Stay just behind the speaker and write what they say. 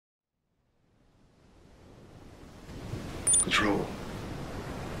Control.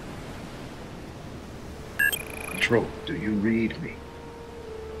 Control, do you read me?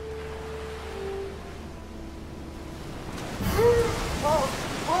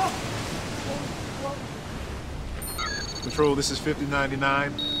 Control, this is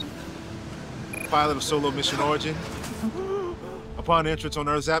 5099. Pilot of Solo Mission Origin. Upon entrance on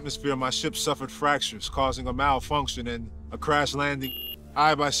Earth's atmosphere, my ship suffered fractures, causing a malfunction and a crash landing.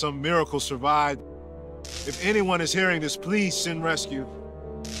 I, by some miracle, survived. If anyone is hearing this, please send rescue.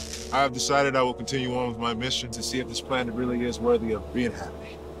 I have decided I will continue on with my mission to see if this planet really is worthy of being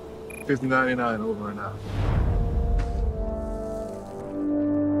happy. 5099, over and out.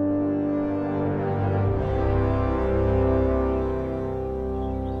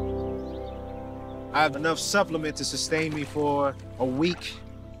 I have enough supplement to sustain me for a week.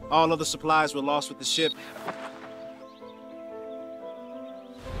 All other supplies were lost with the ship.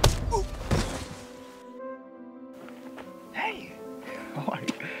 Hey! Oh,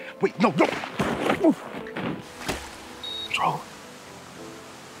 wait, no! Control.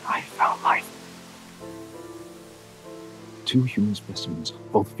 I found life. 2 human specimens,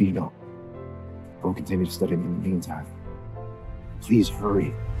 both female. We'll continue to study them in the meantime. Please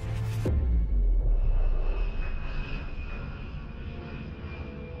hurry.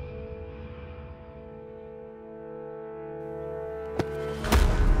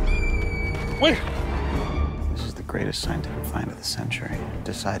 Wait! This is the greatest scientific find of the century.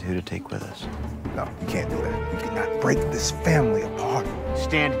 Decide who to take with us. No, you can't do that. You cannot break this family apart.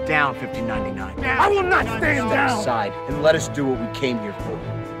 Stand down, 5099. I will not stand down! Aside and let us do what we came here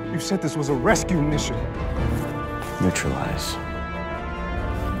for. You said this was a rescue mission. Neutralize.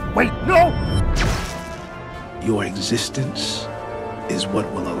 Wait, no! Your existence is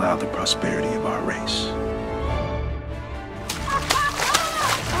what will allow the prosperity of our race.